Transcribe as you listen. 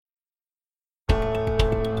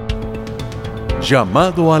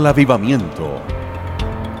Llamado al avivamiento.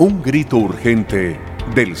 Un grito urgente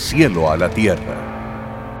del cielo a la tierra.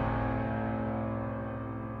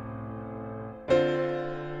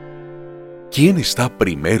 ¿Quién está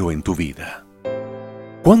primero en tu vida?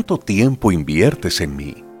 ¿Cuánto tiempo inviertes en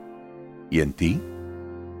mí? ¿Y en ti?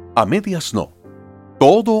 A medias no.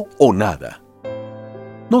 Todo o nada.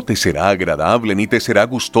 No te será agradable ni te será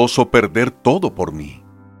gustoso perder todo por mí.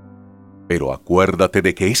 Pero acuérdate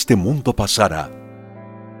de que este mundo pasará,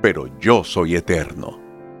 pero yo soy eterno.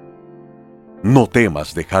 No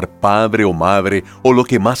temas dejar padre o madre o lo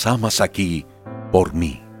que más amas aquí por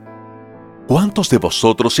mí. ¿Cuántos de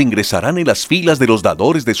vosotros ingresarán en las filas de los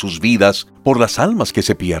dadores de sus vidas por las almas que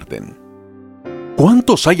se pierden?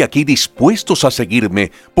 ¿Cuántos hay aquí dispuestos a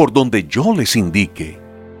seguirme por donde yo les indique?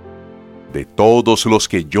 De todos los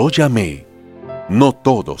que yo llamé, no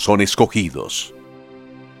todos son escogidos.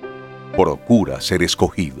 Procura ser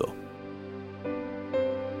escogido.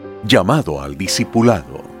 Llamado al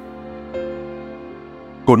discipulado.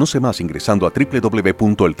 Conoce más ingresando a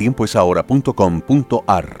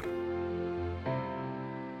www.eltiempoesahora.com.ar.